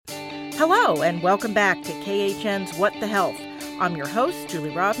Hello, and welcome back to KHN's What the Health. I'm your host, Julie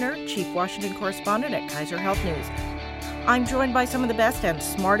Rovner, Chief Washington Correspondent at Kaiser Health News. I'm joined by some of the best and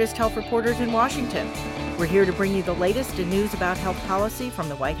smartest health reporters in Washington. We're here to bring you the latest in news about health policy from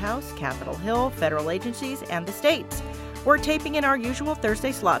the White House, Capitol Hill, federal agencies, and the states. We're taping in our usual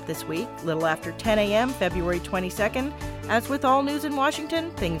Thursday slot this week, little after 10 a.m., February 22nd. As with all news in Washington,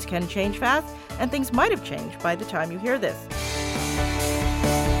 things can change fast, and things might have changed by the time you hear this.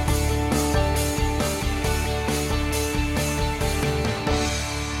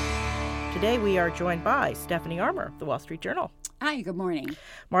 Today we are joined by Stephanie Armour of the Wall Street Journal. Hi, good morning.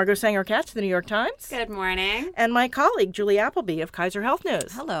 Margot Sanger-Katz of the New York Times. Good morning. And my colleague, Julie Appleby of Kaiser Health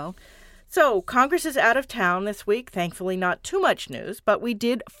News. Hello. So, Congress is out of town this week. Thankfully, not too much news, but we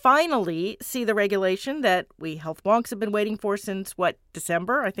did finally see the regulation that we health wonks have been waiting for since,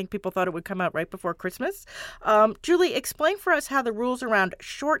 December? I think people thought it would come out right before Christmas. Julie, explain for us how the rules around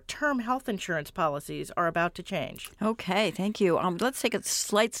short-term health insurance policies are about to change. Okay, thank you. Let's take a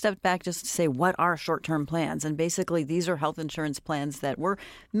slight step back just to say what are short-term plans. And basically, these are health insurance plans that were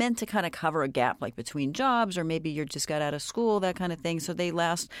meant to kind of cover a gap, like between jobs, or maybe you just got out of school, that kind of thing. So they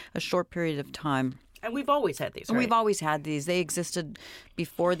last a short period of time. And we've always had these, right? We've always had these. They existed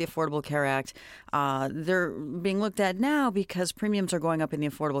before the Affordable Care Act. They're being looked at now because premiums are going up in the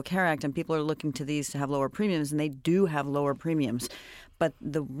Affordable Care Act, and people are looking to these to have lower premiums, and they do have lower premiums. But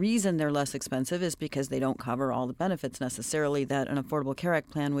the reason they're less expensive is because they don't cover all the benefits necessarily that an Affordable Care Act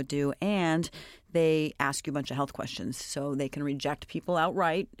plan would do, and they ask you a bunch of health questions. So they can reject people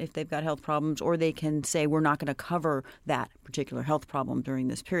outright if they've got health problems, or they can say, we're not going to cover that particular health problem during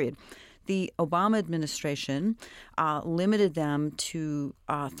this period. The Obama administration limited them to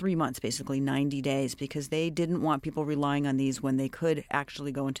 3 months, basically 90 days, because they didn't want people relying on these when they could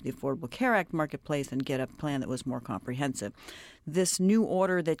actually go into the Affordable Care Act marketplace and get a plan that was more comprehensive. This new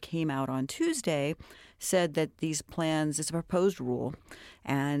order that came out on Tuesday said that these plans, it's a proposed rule,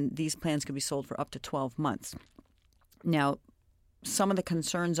 and these plans could be sold for up to 12 months. Now, some of the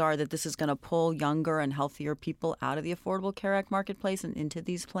concerns are that this is going to pull younger and healthier people out of the Affordable Care Act marketplace and into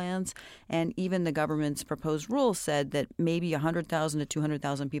these plans. And even the government's proposed rule said that maybe 100,000 to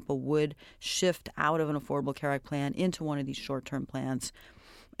 200,000 people would shift out of an Affordable Care Act plan into one of these short-term plans.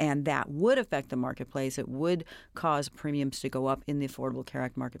 And that would affect the marketplace. It would cause premiums to go up in the Affordable Care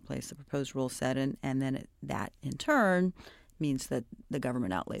Act marketplace, the proposed rule said. And then that, in turn, means that the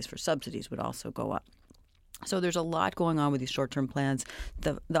government outlays for subsidies would also go up. So there's a lot going on with these short-term plans.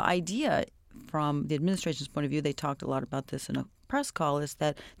 The idea from the administration's point of view, they talked a lot about this in a press call, is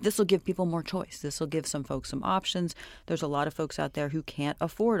that this will give people more choice. This will give some folks some options. There's a lot of folks out there who can't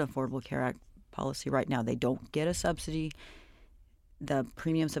afford Affordable Care Act policy right now. They don't get a subsidy. The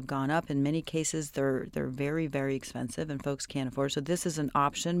premiums have gone up. In many cases, they're very, very expensive, and folks can't afford. So this is an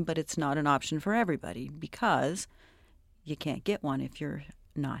option, but it's not an option for everybody because you can't get one if you're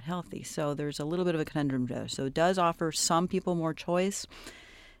not healthy. So there's a little bit of a conundrum there. So it does offer some people more choice.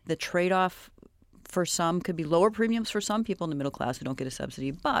 The trade-off for some could be lower premiums for some people in the middle class who don't get a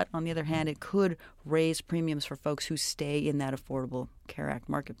subsidy. But on the other hand, it could raise premiums for folks who stay in that Affordable Care Act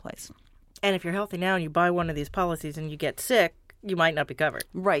marketplace. And if you're healthy now and you buy one of these policies and you get sick, you might not be covered.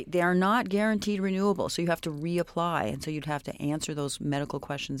 Right. They are not guaranteed renewable, so you have to reapply. And so you'd have to answer those medical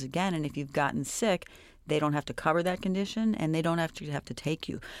questions again. And if you've gotten sick, they don't have to cover that condition, and they don't have to take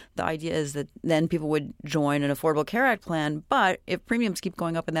you. The idea is that then people would join an Affordable Care Act plan, but if premiums keep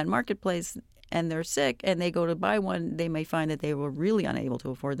going up in that marketplace and they're sick and they go to buy one, they may find that they were really unable to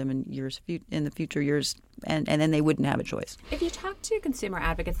afford them in the future years, and then they wouldn't have a choice. If you talk to consumer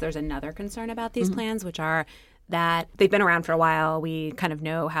advocates, there's another concern about these plans, which are that they've been around for a while. We kind of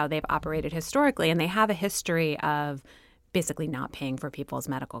know how they've operated historically, and they have a history of basically not paying for people's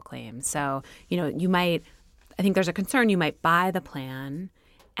medical claims. So, I think there's a concern you might buy the plan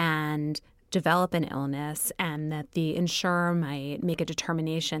and develop an illness, and that the insurer might make a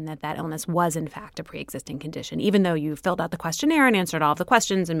determination that that illness was in fact a pre-existing condition. Even though you filled out the questionnaire and answered all of the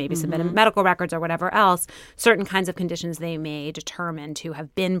questions and maybe submitted medical records or whatever else, certain kinds of conditions they may determine to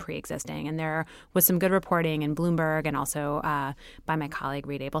have been pre-existing. And there was some good reporting in Bloomberg and also by my colleague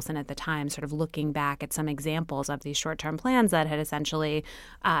Reed Abelson at the time, sort of looking back at some examples of these short-term plans that had essentially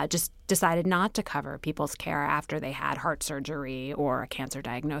just decided not to cover people's care after they had heart surgery or a cancer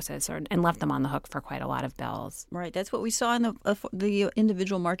diagnosis, and left them on the hook for quite a lot of bills. Right. That's what we saw in the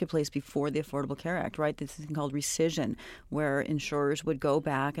individual marketplace before the Affordable Care Act, right? This is called rescission, where insurers would go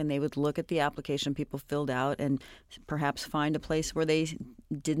back and they would look at the application people filled out and perhaps find a place where they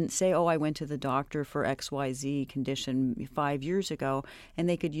didn't say, I went to the doctor for XYZ condition 5 years ago, and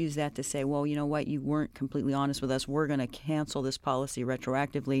they could use that to say, well, you know what, you weren't completely honest with us. We're going to cancel this policy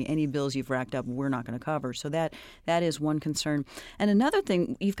retroactively. Any bill bills you've racked up, we're not going to cover. So that is one concern. And another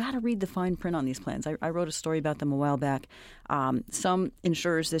thing, you've got to read the fine print on these plans. I wrote a story about them a while back. Some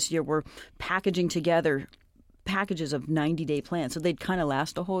insurers this year were packaging together packages of 90-day plans, so they'd kind of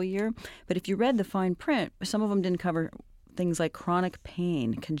last a whole year. But if you read the fine print, some of them didn't cover things like chronic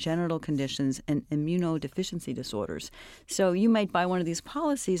pain, congenital conditions, and immunodeficiency disorders. So you might buy one of these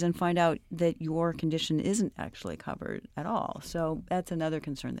policies and find out that your condition isn't actually covered at all. So that's another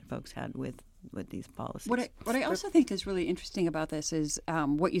concern that folks had with these policies. What I also think is really interesting about this is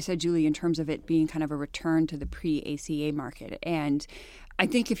what you said, Julie, in terms of it being kind of a return to the pre-ACA market. And I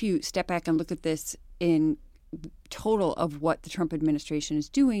think if you step back and look at this in total of what the Trump administration is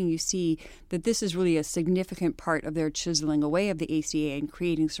doing, you see that this is really a significant part of their chiseling away of the ACA and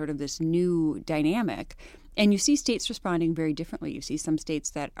creating sort of this new dynamic. And you see states responding very differently. You see some states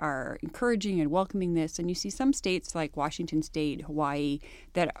that are encouraging and welcoming this, and you see some states like Washington State, Hawaii,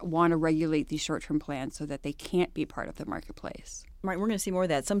 that want to regulate these short-term plans so that they can't be part of the marketplace. Right, we're going to see more of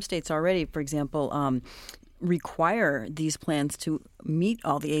that. Some states already, for example, require these plans to meet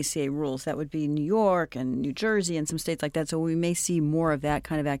all the ACA rules. That would be New York and New Jersey and some states like that. So we may see more of that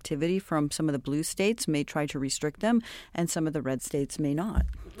kind of activity from some of the blue states, may try to restrict them, and some of the red states may not.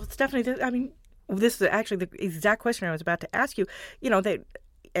 Well, Stephanie, this is actually the exact question I was about to ask you.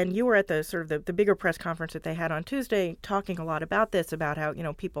 And you were at the sort of the bigger press conference that they had on Tuesday, talking a lot about this, about how,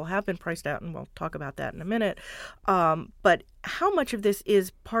 people have been priced out, and we'll talk about that in a minute. But how much of this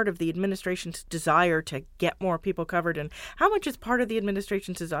is part of the administration's desire to get more people covered, and how much is part of the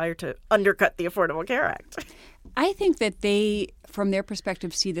administration's desire to undercut the Affordable Care Act? I think that they, from their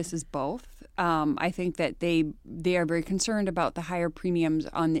perspective, see this as both. I think that they are very concerned about the higher premiums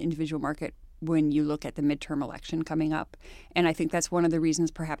on the individual market when you look at the midterm election coming up. And I think that's one of the reasons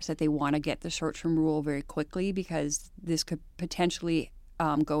perhaps that they want to get the short-term rule very quickly, because this could potentially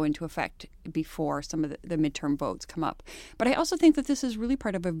go into effect before some of the midterm votes come up. But I also think that this is really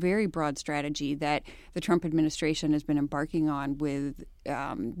part of a very broad strategy that the Trump administration has been embarking on with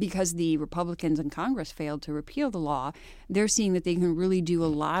because the Republicans in Congress failed to repeal the law. They're seeing that they can really do a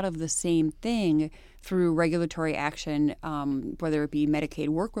lot of the same thing through regulatory action, whether it be Medicaid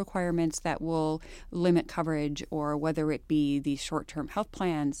work requirements that will limit coverage, or whether it be these short-term health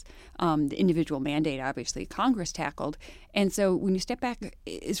plans, the individual mandate, obviously, Congress tackled. And so when you step back,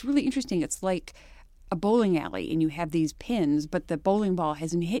 it's really interesting. It's like a bowling alley and you have these pins, but the bowling ball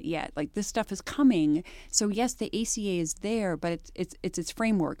hasn't hit yet. Like, this stuff is coming. So yes, the ACA is there, but it's its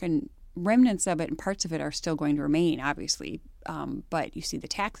framework, and remnants of it and parts of it are still going to remain, obviously. But you see the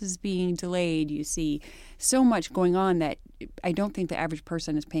taxes being delayed. You see so much going on that I don't think the average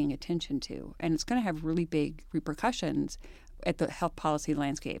person is paying attention to. And it's going to have really big repercussions at the health policy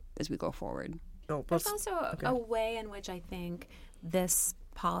landscape as we go forward. There's also a way in which I think this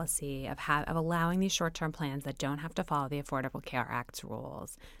policy of allowing these short-term plans that don't have to follow the Affordable Care Act's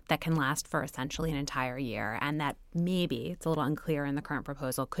rules, that can last for essentially an entire year, and that maybe, it's a little unclear in the current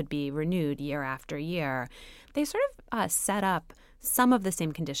proposal, could be renewed year after year. They sort of set up some of the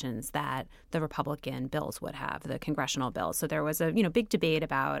same conditions that the Republican bills would have, the congressional bills. So there was a big debate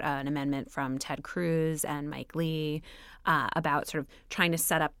about an amendment from Ted Cruz and Mike Lee about sort of trying to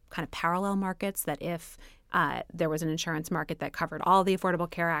set up kind of parallel markets, that if there was an insurance market that covered all the Affordable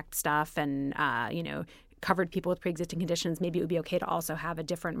Care Act stuff and, covered people with pre-existing conditions, maybe it would be okay to also have a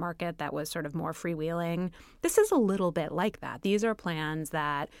different market that was sort of more freewheeling. This is a little bit like that. These are plans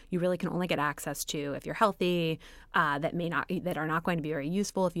that you really can only get access to if you're healthy, that are not going to be very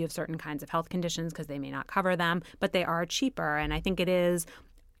useful if you have certain kinds of health conditions because they may not cover them, but they are cheaper. And I think it is,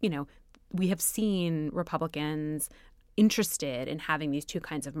 we have seen Republicans interested in having these two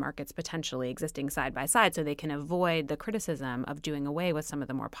kinds of markets potentially existing side by side so they can avoid the criticism of doing away with some of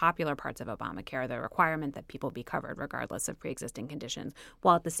the more popular parts of Obamacare, the requirement that people be covered regardless of pre-existing conditions,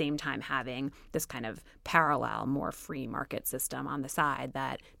 while at the same time having this kind of parallel, more free market system on the side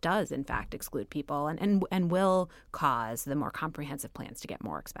that does, in fact, exclude people and will cause the more comprehensive plans to get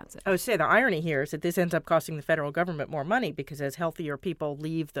more expensive. I would say the irony here is that this ends up costing the federal government more money, because as healthier people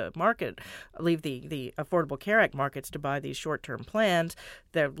leave the Affordable Care Act markets to buy these short-term plans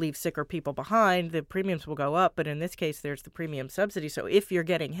that leave sicker people behind, the premiums will go up. But in this case, there's the premium subsidy. So if you're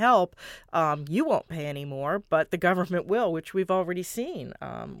getting help, you won't pay any more, but the government will, which we've already seen.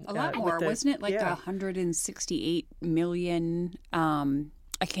 A lot more. Wasn't it like 168 million?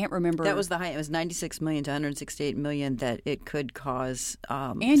 I can't remember. That was the high. It was 96 million to 168 million that it could cause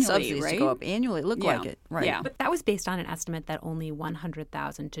annually, subsidies right? to go up annually. It looked like it, right? Yeah. But that was based on an estimate that only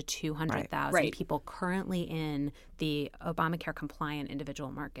 100,000 to 200,000 people currently in the Obamacare compliant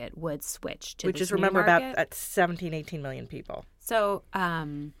individual market would switch to which this is, new remember, market. about 17, 18 million people. So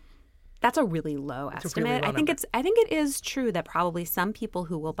That's a really low estimate. Really low I think it is true that probably some people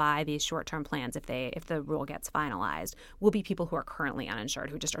who will buy these short-term plans, if the rule gets finalized, will be people who are currently uninsured,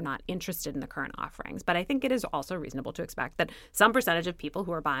 who just are not interested in the current offerings. But I think it is also reasonable to expect that some percentage of people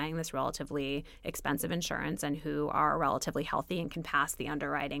who are buying this relatively expensive insurance and who are relatively healthy and can pass the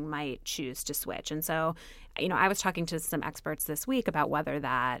underwriting might choose to switch. And so, I was talking to some experts this week about whether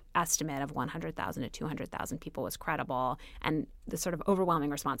that estimate of 100,000 to 200,000 people was credible. And the sort of overwhelming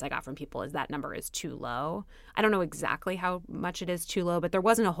response I got from people is that number is too low. I don't know exactly how much it is too low, but there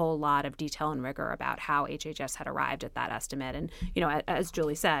wasn't a whole lot of detail and rigor about how HHS had arrived at that estimate. And, as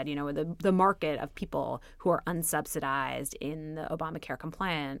Julie said, the market of people who are unsubsidized in the Obamacare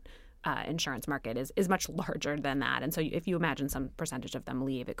compliant insurance market is much larger than that. And so if you imagine some percentage of them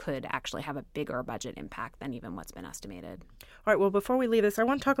leave, it could actually have a bigger budget impact than even what's been estimated. All right, well, before we leave this, I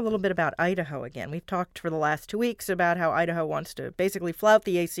want to talk a little bit about Idaho again. We've talked for the last 2 weeks about how Idaho wants to basically flout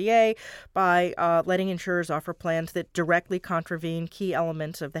the ACA by letting insurers offer plans that directly contravene key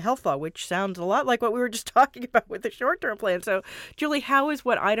elements of the health law, which sounds a lot like what we were just talking about with the short-term plan. So, Julie, how is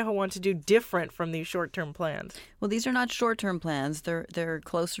what Idaho wants to do different from these short-term plans? Well, these are not short-term plans. They're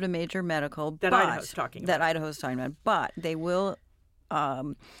closer to major medical. Idaho's talking about. That Idaho's talking about. But they will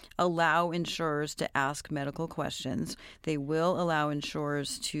allow insurers to ask medical questions. They will allow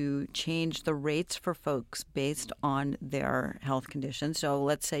insurers to change the rates for folks based on their health conditions. So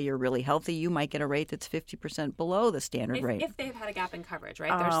let's say you're really healthy, you might get a rate that's 50% below the standard rate. If they've had a gap in coverage,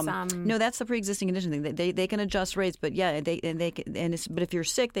 right? There's some. No, that's the pre-existing condition thing. They can adjust rates, but but if you're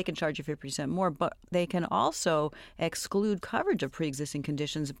sick, they can charge you 50% more. But they can also exclude coverage of pre-existing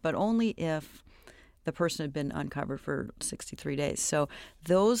conditions, but only if the person had been uncovered for 63 days. So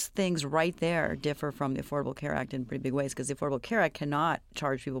those things right there differ from the Affordable Care Act in pretty big ways, because the Affordable Care Act cannot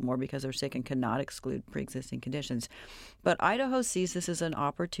charge people more because they're sick and cannot exclude pre-existing conditions. But Idaho sees this as an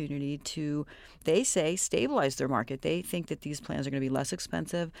opportunity to, they say, stabilize their market. They think that these plans are going to be less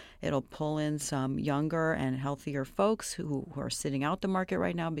expensive. It'll pull in some younger and healthier folks who are sitting out the market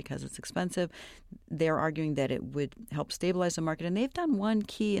right now because it's expensive. They're arguing that it would help stabilize the market. And they've done one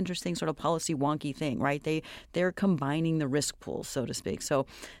key interesting sort of policy wonky thing, right? They're combining the risk pools, so to speak. So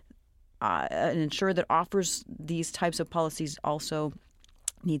an insurer that offers these types of policies also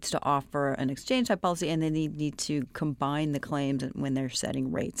needs to offer an exchange type policy, and then they need to combine the claims when they're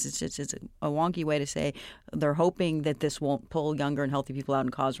setting rates. It's a wonky way to say they're hoping that this won't pull younger and healthy people out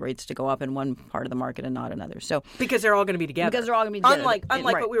and cause rates to go up in one part of the market and not another. So because they're all going to be together. Because they're all going to be together. Unlike right.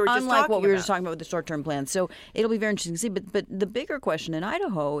 what we were just Unlike talking what we were about. just talking about with the short-term plans. So it'll be very interesting to see. But the bigger question in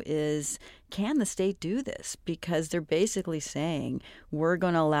Idaho is, can the state do this? Because they're basically saying we're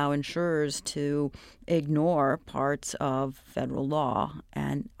going to allow insurers to ignore parts of federal law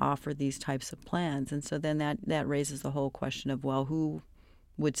and offer these types of plans. And so then that raises the whole question of, well, who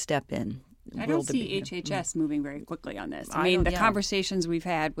would step in? I don't see HHS moving very quickly on this. I mean, the conversations we've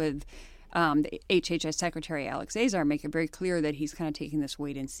had with the HHS Secretary Alex Azar make it very clear that he's kind of taking this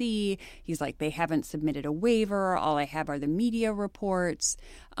wait and see. He's like, they haven't submitted a waiver. All I have are the media reports.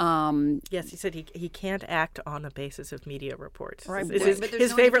 Yes, he said he can't act on the basis of media reports. Right, Is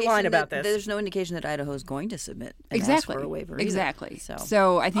his favorite line about this. There's no indication that Idaho is going to submit and ask for a waiver. Exactly.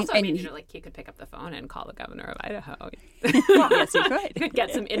 So I think, also, he could pick up the phone and call the governor of Idaho. Yes, he could. He could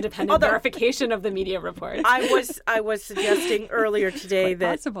get some independent verification of the media reports. I was suggesting earlier today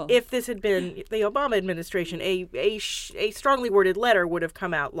that possible. If this had been the Obama administration, a strongly worded letter would have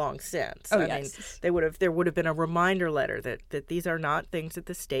come out long since. Oh, I yes. mean, there would have been a reminder letter that these are not things that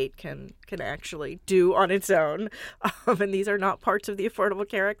the state can actually do on its own, and these are not parts of the Affordable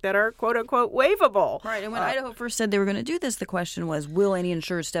Care Act that are quote unquote waivable. Right. And when Idaho first said they were going to do this, the question was, will any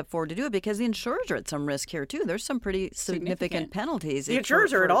insurers step forward to do it? Because the insurers are at some risk here too. There's some pretty significant penalties. The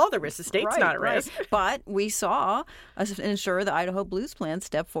insurers are at all the risk. The state's not at risk. But we saw an insurer, the Idaho Blues Plan,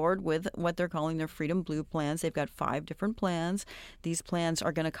 step forward with what they're calling their Freedom Blue plans. They've got 5 different plans. These plans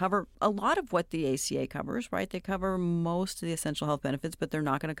are going to cover a lot of what the ACA covers, right? They cover most of the essential health benefits, but they're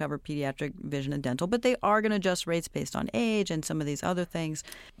not going to cover pediatric vision and dental. But they are going to adjust rates based on age and some of these other things.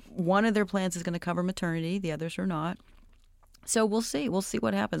 One of their plans is going to cover maternity. The others are not. So we'll see. We'll see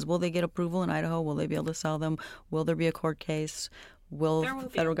what happens. Will they get approval in Idaho? Will they be able to sell them? Will there be a court case? Will the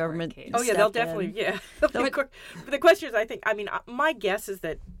federal government step in? Oh, yeah, they'll definitely, The question is, my guess is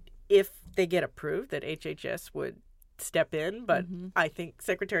that if they get approved, that HHS would step in, but I think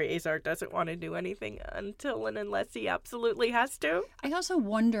Secretary Azar doesn't want to do anything until and unless he absolutely has to. I also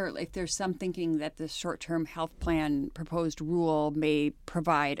wonder if there's some thinking that the short-term health plan proposed rule may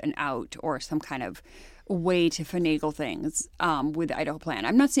provide an out or some kind of way to finagle things with the Idaho plan.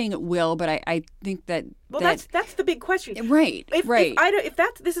 I'm not saying it will, but I think that that's the big question, right? If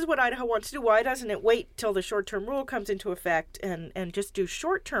this is what Idaho wants to do, why doesn't it wait till the short-term rule comes into effect and just do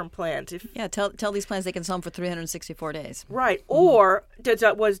short-term plans? Tell these plans they can sell them for 364 days, right? Mm-hmm. Or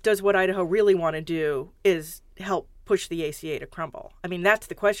does what Idaho really want to do is help push the ACA to crumble? I mean, that's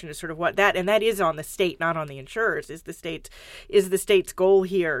the question, is sort of what that, and that is on the state, not on the insurers. Is the state's goal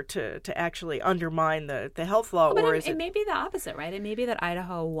here to actually undermine the health law, well, or it may be the opposite, right? It may be that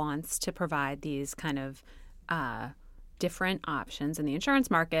Idaho wants to provide these kind of different options in the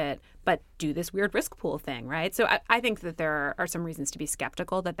insurance market, but do this weird risk pool thing, right? So I think that there are some reasons to be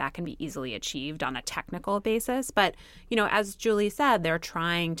skeptical that can be easily achieved on a technical basis. But, as Julie said, they're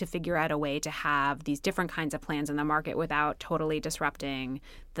trying to figure out a way to have these different kinds of plans in the market without totally disrupting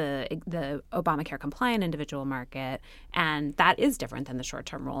the Obamacare compliant individual market. And that is different than the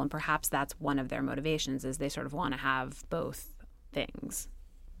short-term rule. And perhaps that's one of their motivations, is they sort of want to have both things.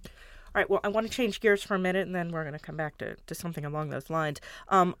 All right, well, I want to change gears for a minute, and then we're going to come back to something along those lines.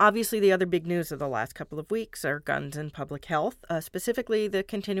 Obviously, the other big news of the last couple of weeks are guns and public health, specifically the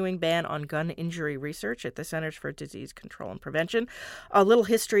continuing ban on gun injury research at the Centers for Disease Control and Prevention. A little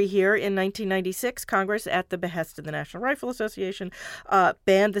history here. In 1996, Congress, at the behest of the National Rifle Association,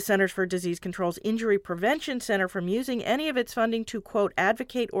 banned the Centers for Disease Control's Injury Prevention Center from using any of its funding to, quote,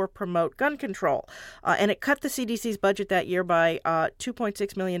 advocate or promote gun control. And it cut the CDC's budget that year by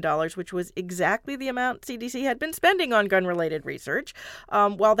 $2.6 million, which was exactly the amount CDC had been spending on gun-related research.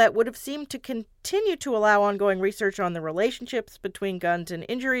 While that would have seemed to continue to allow ongoing research on the relationships between guns and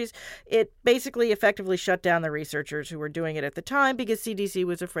injuries, it basically effectively shut down the researchers who were doing it at the time because CDC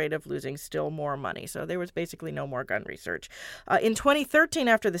was afraid of losing still more money. So there was basically no more gun research. In 2013,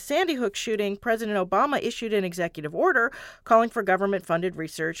 after the Sandy Hook shooting, President Obama issued an executive order calling for government-funded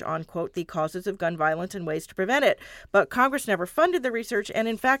research on, quote, the causes of gun violence and ways to prevent it. But Congress never funded the research, and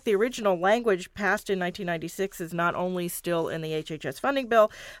in fact, the original language passed in 1996 is not only still in the HHS funding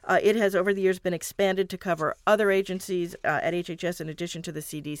bill, it has over the years been expanded to cover other agencies at HHS in addition to the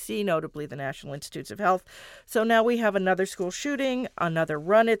CDC, notably the National Institutes of Health. So now we have another school shooting, another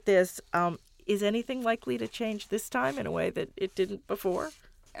run at this. Is anything likely to change this time in a way that it didn't before?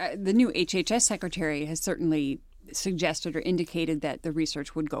 The new HHS secretary has certainly suggested or indicated that the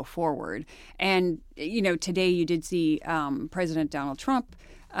research would go forward. And, today you did see President Donald Trump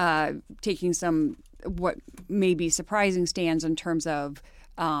taking some what may be surprising stands in terms of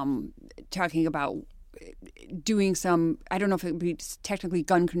talking about doing some, I don't know if it would be technically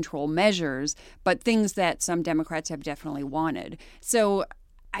gun control measures, but things that some Democrats have definitely wanted. So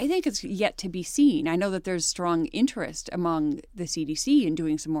I think it's yet to be seen. I know that there's strong interest among the CDC in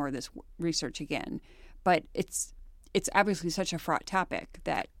doing some more of this research again, but it's obviously such a fraught topic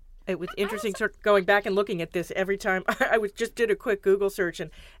that it was interesting sort of going back and looking at this every time. I just did a quick Google search, and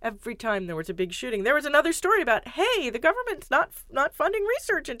every time there was a big shooting, there was another story about, hey, the government's not funding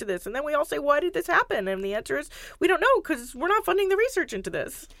research into this. And then we all say, why did this happen? And the answer is, we don't know, because we're not funding the research into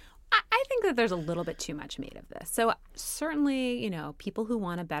this. I think that there's a little bit too much made of this. So certainly, people who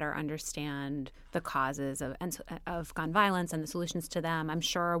want to better understand the causes of gun violence and the solutions to them, I'm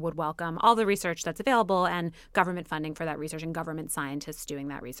sure would welcome all the research that's available and government funding for that research and government scientists doing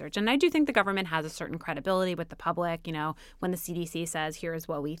that research. And I do think the government has a certain credibility with the public. When the CDC says, here's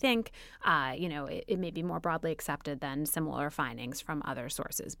what we think, it may be more broadly accepted than similar findings from other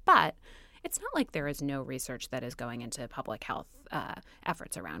sources. But it's not like there is no research that is going into public health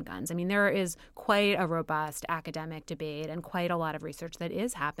efforts around guns. I mean, there is quite a robust academic debate and quite a lot of research that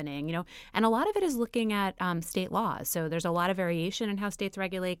is happening, and a lot of it is looking at state laws. So there's a lot of variation in how states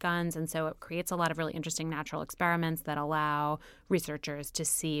regulate guns, and so it creates a lot of really interesting natural experiments that allow researchers to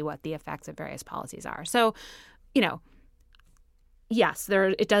see what the effects of various policies are. So, yes,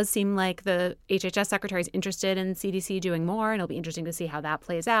 it does seem like the HHS secretary is interested in CDC doing more, and it'll be interesting to see how that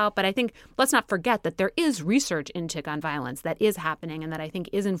plays out. But I think let's not forget that there is research into gun violence that is happening and that I think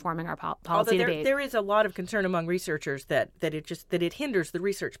is informing our policy debate. There is a lot of concern among researchers that it hinders the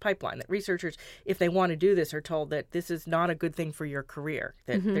research pipeline, that researchers, if they want to do this, are told that this is not a good thing for your career,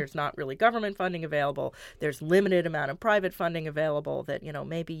 that there's not really government funding available, there's limited amount of private funding available, that,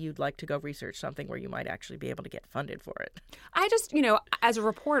 maybe you'd like to go research something where you might actually be able to get funded for it. I just, as a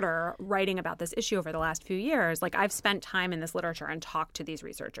reporter writing about this issue over the last few years, I've spent time in this literature and talked to these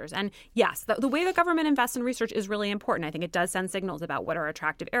researchers. And yes, the way the government invests in research is really important. I think it does send signals about what are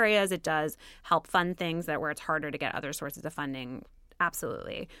attractive areas. It does help fund things where it's harder to get other sources of funding.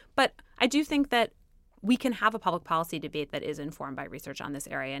 Absolutely. But I do think that we can have a public policy debate that is informed by research on this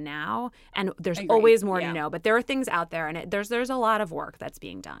area now. And there's always more to know. But there are things out there, and there's a lot of work that's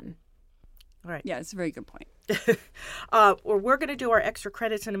being done. Right. Yeah, it's a very good point. We're going to do our extra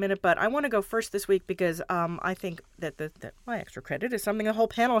credits in a minute, but I want to go first this week because I think that my extra credit is something a whole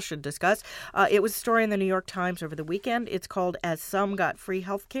panel should discuss. It was a story in the New York Times over the weekend. It's called "As Some Got Free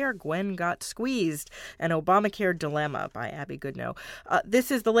Health Care, Gwen Got Squeezed: An Obamacare Dilemma" by Abby Goodnow.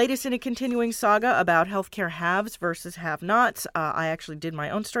 This is the latest in a continuing saga about healthcare haves versus have-nots. I actually did my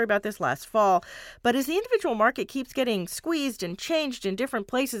own story about this last fall. But as the individual market keeps getting squeezed and changed in different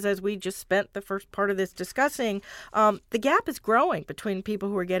places, as we just spent the first part of this discussing, the gap is growing between people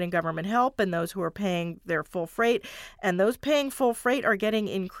who are getting government help and those who are paying their full freight. And those paying full freight are getting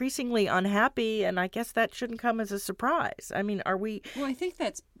increasingly unhappy, and I guess that shouldn't come as a surprise. I mean, are we... Well, I think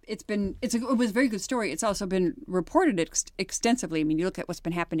it was a very good story. It's also been reported extensively. I mean, you look at what's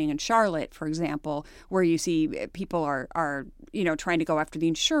been happening in Charlotte, for example, where you see people are trying to go after the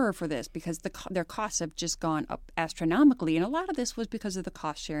insurer for this because their costs have just gone up astronomically. And a lot of this was because of the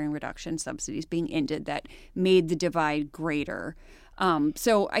cost sharing reduction subsidies being ended that made the divide greater.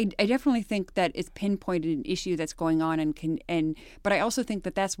 So I definitely think that it's pinpointed an issue that's going on, but I also think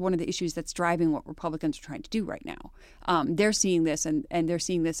that that's one of the issues that's driving what Republicans are trying to do right now. They're seeing this, and they're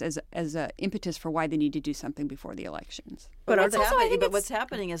seeing this as an impetus for why they need to do something before the elections. But what's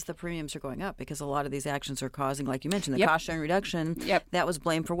happening is the premiums are going up because a lot of these actions are causing, like you mentioned, the cost sharing reduction. Yep. That was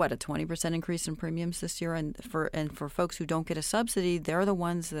blamed for what, a 20% increase in premiums this year, and for folks who don't get a subsidy, they're the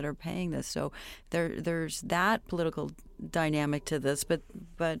ones that are paying this. So there's that political dynamic to this, but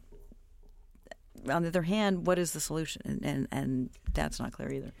on the other hand, what is the solution? And that's not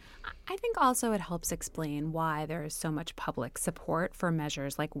clear either. I think also it helps explain why there is so much public support for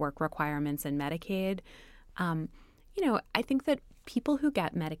measures like work requirements and Medicaid. I think that people who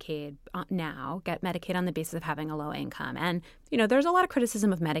get Medicaid now get Medicaid on the basis of having a low income. And, there's a lot of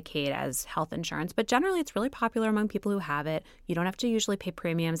criticism of Medicaid as health insurance, but generally it's really popular among people who have it. You don't have to usually pay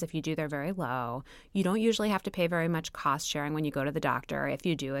premiums. If you do, they're very low. You don't usually have to pay very much cost sharing when you go to the doctor. If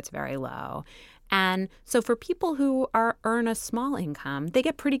you do, it's very low. And so for people who earn a small income, they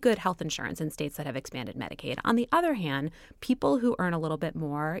get pretty good health insurance in states that have expanded Medicaid. On the other hand, people who earn a little bit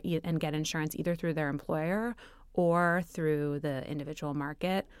more and get insurance either through their employer or through the individual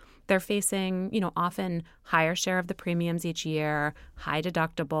market, they're facing, often higher share of the premiums each year, high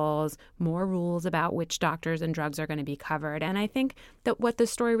deductibles, more rules about which doctors and drugs are going to be covered. And I think that what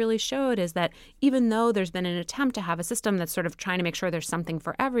this story really showed is that even though there's been an attempt to have a system that's sort of trying to make sure there's something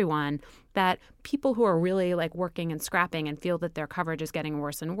for everyone, that people who are really like working and scrapping and feel that their coverage is getting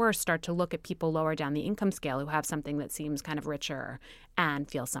worse and worse start to look at people lower down the income scale who have something that seems kind of richer and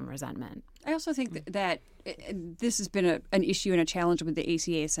feel some resentment. I also think that this has been an issue and a challenge with the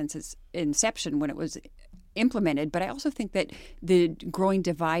ACA since its inception when it was implemented. But I also think that the growing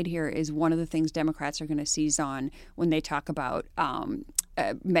divide here is one of the things Democrats are going to seize on when they talk about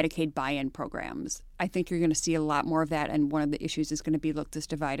Medicaid buy-in programs. I think you're going to see a lot more of that. And one of the issues is going to be, look, this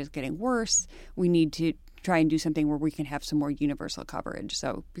divide is getting worse. We need to try and do something where we can have some more universal coverage.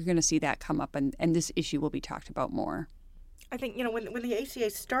 So you're going to see that come up, and this issue will be talked about more. I think, when the ACA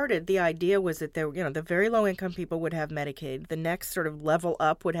started, the idea was that the very low income people would have Medicaid. The next sort of level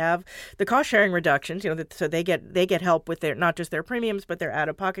up would have the cost sharing reductions, so they get help with their, not just their premiums, but their out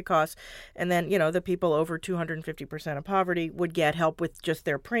of pocket costs. And then, the people over 250% of poverty would get help with just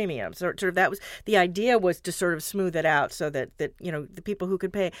their premiums. So sort of that was the idea, was to sort of smooth it out so that the people who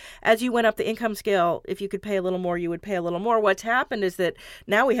could pay, as you went up the income scale, if you could pay a little more, you would pay a little more. What's happened is that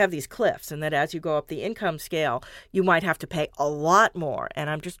now we have these cliffs, and that as you go up the income scale, you might have to pay a lot more. And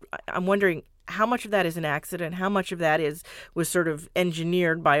I'm wondering how much of that is an accident, how much of that was sort of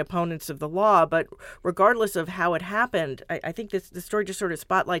engineered by opponents of the law. But regardless of how it happened, I think the story just sort of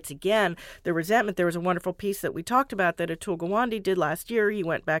spotlights again the resentment. There was a wonderful piece that we talked about that Atul Gawande did last year. He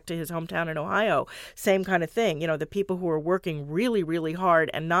went back to his hometown in Ohio. Same kind of thing. The people who were working really, really hard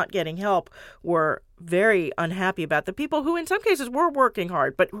and not getting help were very unhappy about the people who in some cases were working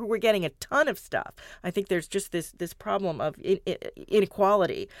hard but who were getting a ton of stuff. I think there's just this problem of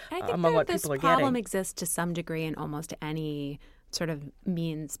inequality among what people are getting. This problem exists to some degree in almost any sort of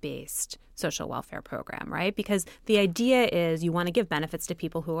means-based social welfare program, right? Because the idea is you want to give benefits to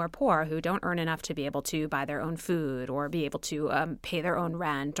people who are poor, who don't earn enough to be able to buy their own food or be able to pay their own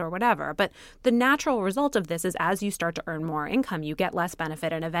rent or whatever. But the natural result of this is as you start to earn more income, you get less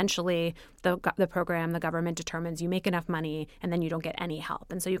benefit, and eventually the program, the government determines you make enough money and then you don't get any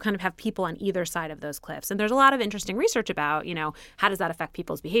help. And so you kind of have people on either side of those cliffs. And there's a lot of interesting research about, how does that affect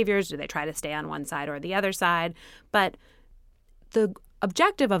people's behaviors? Do they try to stay on one side or the other side? But the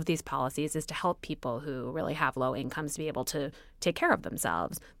objective of these policies is to help people who really have low incomes to be able to take care of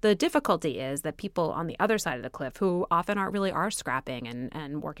themselves. The difficulty is that people on the other side of the cliff, who often are scrapping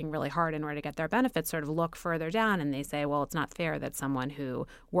and working really hard in order to get their benefits, sort of look further down and they say, well, it's not fair that someone who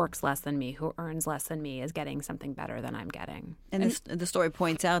works less than me, who earns less than me, is getting something better than I'm getting. And the story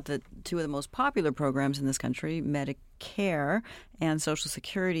points out that two of the most popular programs in this country, Medicare and Social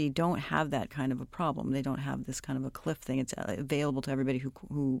Security, don't have that kind of a problem. They don't have this kind of a cliff thing. It's available to everybody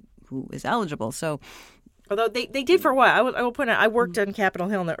who is eligible. So, although they did for a while. I will point out, I worked on Capitol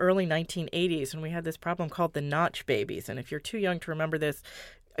Hill in the early 1980s, and we had this problem called the notch babies. And if you're too young to remember this,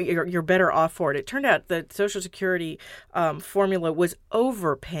 you're better off for it. It turned out that Social Security formula was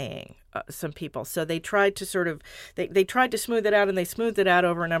overpaying some people. So they tried to they tried to smooth it out, and they smoothed it out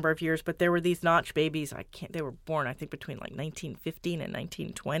over a number of years. But there were these notch babies. They were born, I think, between like 1915 and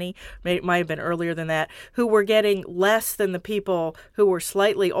 1920. It might have been earlier than that, who were getting less than the people who were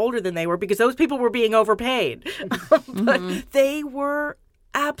slightly older than they were, because those people were being overpaid. But they were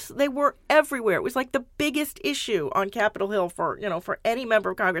everywhere. It was like the biggest issue on Capitol Hill for any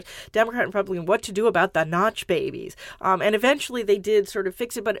member of Congress, Democrat and Republican, what to do about the notch babies. And eventually they did sort of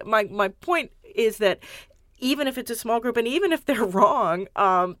fix it. But my point is that even if it's a small group and even if they're wrong,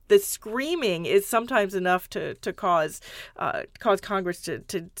 the screaming is sometimes enough to cause Congress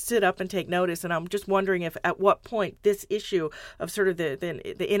to sit up and take notice. And I'm just wondering if at what point this issue of sort of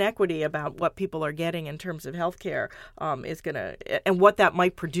the inequity about what people are getting in terms of health care is going to, and what that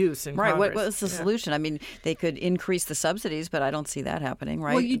might produce in Congress. Right. What's the solution? I mean, they could increase the subsidies, but I don't see that happening,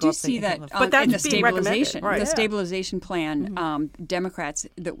 right? Well, you do see that but that's in the stabilization. Right. The stabilization plan, Democrats,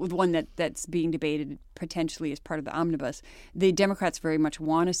 the one that's being debated potentially as part of the omnibus, the Democrats very much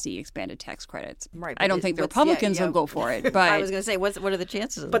want to see expanded tax credits. Right. I don't think the Republicans will go for it. But I was going to say, what are the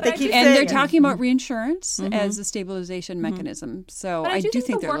chances of but that? They keep and saying they're talking about reinsurance as a stabilization mechanism. So But I do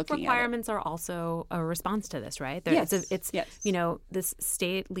think they're the work looking requirements are also a response to this, right? Yes. It's this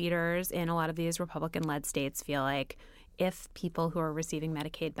state leaders in a lot of these Republican-led states feel like if people who are receiving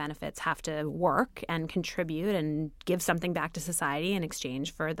Medicaid benefits have to work and contribute and give something back to society in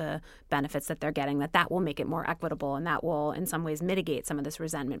exchange for the benefits that they're getting, that will make it more equitable, and that will in some ways mitigate some of this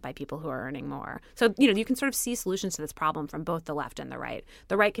resentment by people who are earning more. So, you can sort of see solutions to this problem from both the left and the right.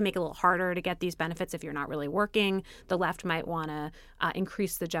 The right can make it a little harder to get these benefits if you're not really working. The left might want to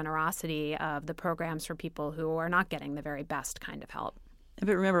increase the generosity of the programs for people who are not getting the very best kind of help.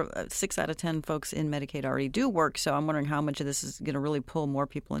 But remember, 6 out of 10 folks in Medicaid already do work, so I'm wondering how much of this is going to really pull more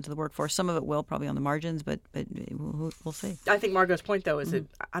people into the workforce. Some of it will, probably on the margins, but we'll see. I think Margot's point, though, is that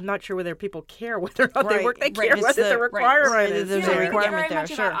I'm not sure whether people care whether or not they work. They Right. care whether the requirement is. There's a requirement very there.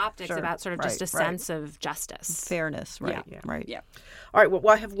 much about optics, about sort of just a right. sense of justice. Fairness, right? Yeah. Right. Yeah. All right, well,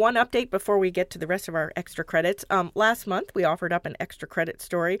 I have one update before we get to the rest of our extra credits. Last month, we offered up an extra credit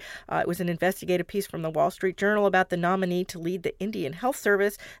story. It was an investigative piece from the Wall Street Journal about the nominee to lead the Indian Health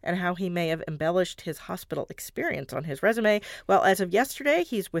Service and how he may have embellished his hospital experience on his resume. Well, as of yesterday,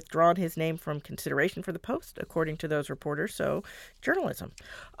 he's withdrawn his name from consideration for the post, according to those reporters. So, journalism.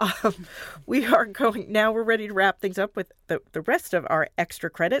 We're ready to wrap things up with the rest of our extra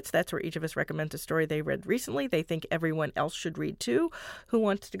credits. That's where each of us recommends a story they read recently they think everyone else should read too. Who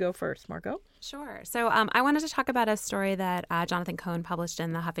wants to go first? Margot? Sure. So I wanted to talk about a story that Jonathan Cohn published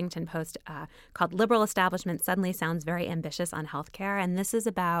in the Huffington Post called Liberal Establishment Suddenly Sounds Very Ambitious on Healthcare. And this is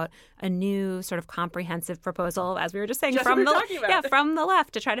about a new sort of comprehensive proposal, as we were just saying, from the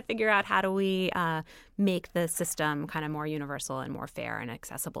left to try to figure out how do we make the system kind of more universal and more fair and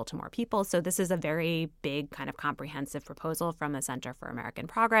accessible to more people. So this is a very big kind of comprehensive proposal from the Center for American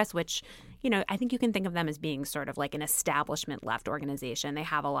Progress, which, I think you can think of them as being sort of like an establishment left organization. They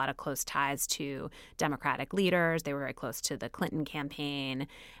have a lot of close ties to Democratic leaders. They were very close to the Clinton campaign.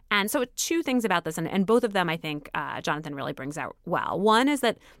 And so two things about this, and both of them I think Jonathan really brings out well. One is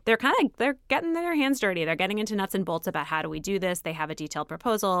that they're getting their hands dirty. They're getting into nuts and bolts about how do we do this. They have a detailed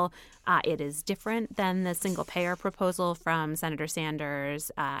proposal. It is different than the single payer proposal from Senator Sanders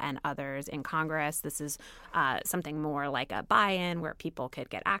and others in Congress. This is something more like a buy-in where people could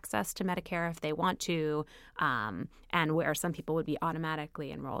get access to Medicare if they want to, and where some people would be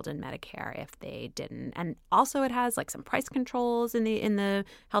automatically enrolled in Medicare if they didn't. And also it has like some price controls in the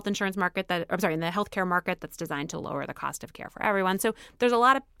health insurance market in the healthcare market that's designed to lower the cost of care for everyone. So there's a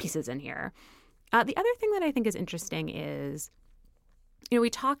lot of pieces in here. The other thing that I think is interesting is, we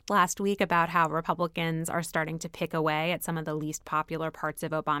talked last week about how Republicans are starting to pick away at some of the least popular parts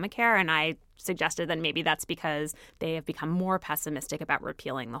of Obamacare, and I suggested that maybe that's because they have become more pessimistic about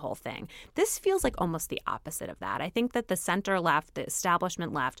repealing the whole thing. This feels like almost the opposite of that. I think that the center left, the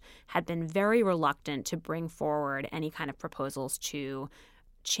establishment left, had been very reluctant to bring forward any kind of proposals to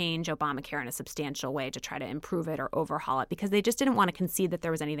change Obamacare in a substantial way to try to improve it or overhaul it, because they just didn't want to concede that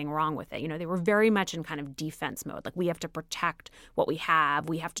there was anything wrong with it. They were very much in kind of defense mode. Like, we have to protect what we have.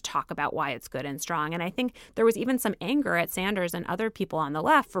 We have to talk about why it's good and strong. And I think there was even some anger at Sanders and other people on the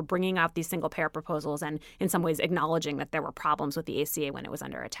left for bringing out these single-payer proposals and in some ways acknowledging that there were problems with the ACA when it was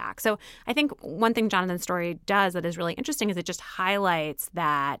under attack. So I think one thing Jonathan's story does that is really interesting is it just highlights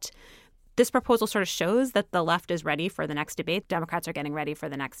that this proposal sort of shows that the left is ready for the next debate. Democrats are getting ready for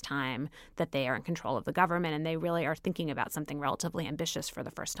the next time that they are in control of the government, and they really are thinking about something relatively ambitious for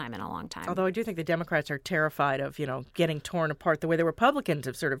the first time in a long time. Although I do think the Democrats are terrified of, getting torn apart the way the Republicans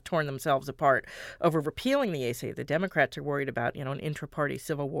have sort of torn themselves apart over repealing the ACA. The Democrats are worried about, an intra-party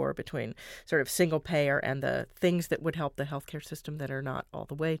civil war between sort of single payer and the things that would help the healthcare system that are not all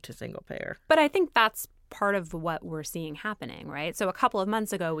the way to single payer. But I think that's part of what we're seeing happening, right? So a couple of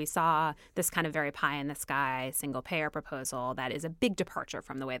months ago, we saw this kind of very pie-in-the-sky single-payer proposal that is a big departure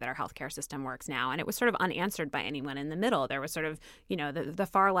from the way that our healthcare system works now. And it was sort of unanswered by anyone in the middle. There was sort of, the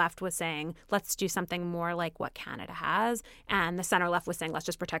far left was saying, let's do something more like what Canada has. And the center left was saying, let's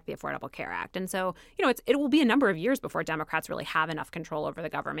just protect the Affordable Care Act. And so, it will be a number of years before Democrats really have enough control over the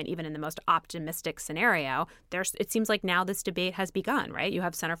government, even in the most optimistic scenario. It seems like now this debate has begun, right? You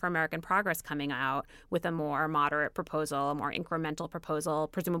have Center for American Progress coming out with a more moderate proposal, a more incremental proposal.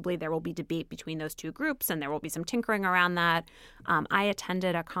 Presumably there will be debate between those two groups, and there will be some tinkering around that. I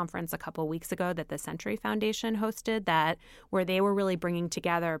attended a conference a couple weeks ago that the Century Foundation hosted where they were really bringing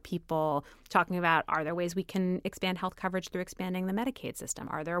together people talking about, are there ways we can expand health coverage through expanding the Medicaid system?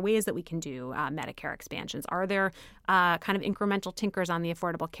 Are there ways that we can do Medicare expansions? Are there kind of incremental tinkers on the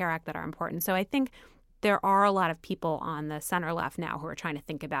Affordable Care Act that are important? So I think there are a lot of people on the center left now who are trying to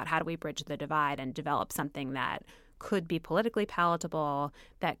think about how do we bridge the divide and develop something that could be politically palatable,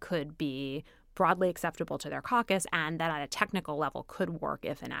 that could be broadly acceptable to their caucus, and that at a technical level could work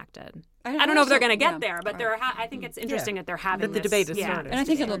if enacted. I don't know if they're going to get there, but I think it's interesting that they're having the debate is started. And I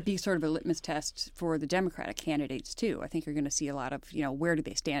think it'll be sort of a litmus test for the Democratic candidates, too. I think you're going to see a lot of, where do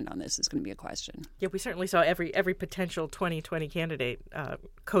they stand on this is going to be a question. Yeah, we certainly saw every potential 2020 candidate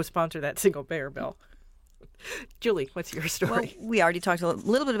co-sponsor that single-payer bill. Julie, what's your story? Well, we already talked a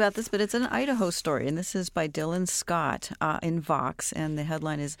little bit about this, but it's an Idaho story, and this is by Dylan Scott in Vox, and the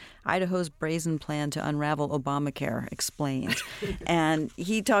headline is "Idaho's Brazen Plan to Unravel Obamacare Explained." And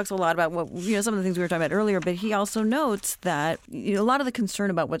he talks a lot about some of the things we were talking about earlier, but he also notes that a lot of the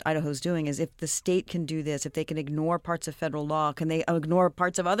concern about what Idaho's doing is if the state can do this, if they can ignore parts of federal law, can they ignore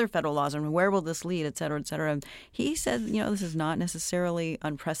parts of other federal laws, and where will this lead, et cetera, et cetera. And he said, this is not necessarily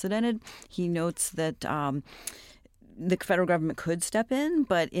unprecedented. He notes that the federal government could step in,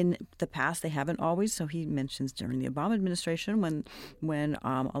 but in the past they haven't always. So he mentions during the Obama administration when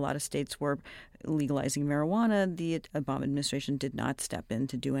a lot of states were legalizing marijuana, the Obama administration did not step in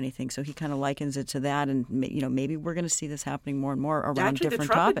to do anything. So he kind of likens it to that, and maybe we're going to see this happening more and more around different topics. Actually,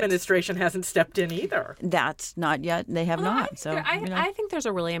 the Trump administration hasn't stepped in either. That's not yet. They have not. I think there's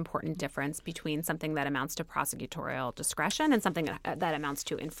a really important difference between something that amounts to prosecutorial discretion and something that amounts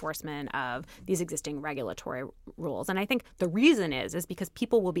to enforcement of these existing regulatory rules. And I think the reason is because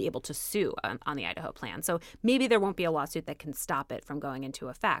people will be able to sue on the Idaho plan. So maybe there won't be a lawsuit that can stop it from going into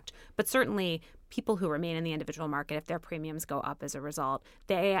effect. But certainly people who remain in the individual market, if their premiums go up as a result,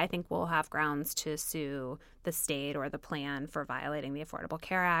 they, I think, will have grounds to sue the state or the plan for violating the Affordable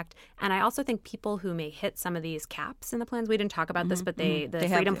Care Act. And I also think people who may hit some of these caps in the plans, we didn't talk about this, but the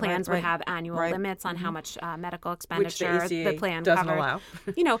Freedom plans would have annual limits on how much medical expenditure the plan doesn't covered. allow.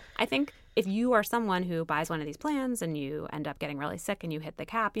 I think if you are someone who buys one of these plans and you end up getting really sick and you hit the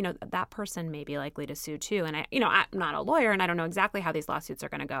cap, that person may be likely to sue too. And I'm not a lawyer and I don't know exactly how these lawsuits are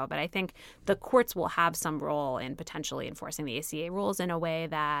going to go, but I think the courts will have some role in potentially enforcing the ACA rules in a way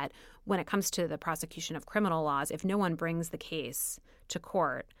that when it comes to the prosecution of criminal laws, if no one brings the case to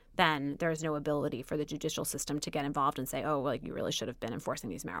court, then there's no ability for the judicial system to get involved and say, you really should have been enforcing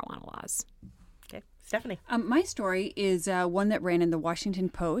these marijuana laws. Okay. Stephanie. My story is one that ran in the Washington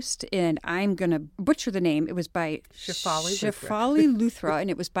Post, and I'm going to butcher the name. It was by Shefali Luthra, and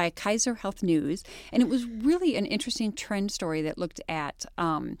it was by Kaiser Health News. And it was really an interesting trend story that looked at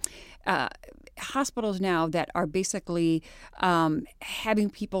hospitals now that are basically having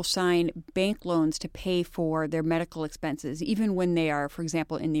people sign bank loans to pay for their medical expenses, even when they are, for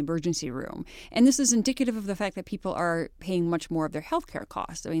example, in the emergency room. And this is indicative of the fact that people are paying much more of their healthcare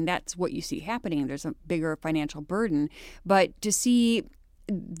costs. I mean, that's what you see happening. There's a bigger financial burden. But to see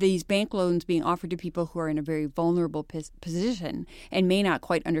these bank loans being offered to people who are in a very vulnerable position and may not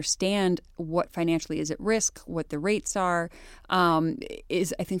quite understand what financially is at risk, what the rates are,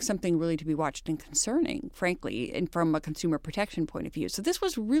 is, I think, something really to be watched and concerning, frankly, and from a consumer protection point of view. So this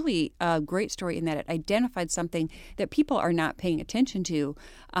was really a great story in that it identified something that people are not paying attention to.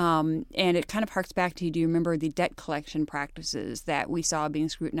 And it kind of harks back to, do you remember the debt collection practices that we saw being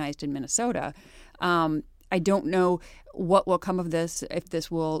scrutinized in Minnesota? I don't know what will come of this, if this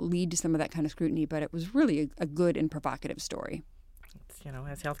will lead to some of that kind of scrutiny, but it was really a good and provocative story.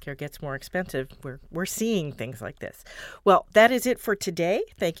 As healthcare gets more expensive, we're seeing things like this. Well, that is it for today.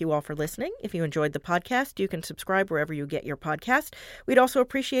 Thank you all for listening. If you enjoyed the podcast, you can subscribe wherever you get your podcast. We'd also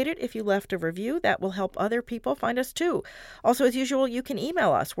appreciate it if you left a review. That will help other people find us too. Also, as usual, you can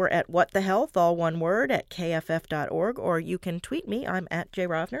email us. We're at whatthehealth, all one word, at kff.org, or you can tweet me. I'm at Jay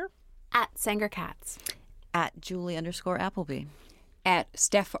Rovner. At Sanger Katz. At Julie_Appleby. At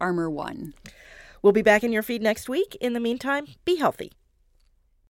Steph Armour 1. We'll be back in your feed next week. In the meantime, be healthy.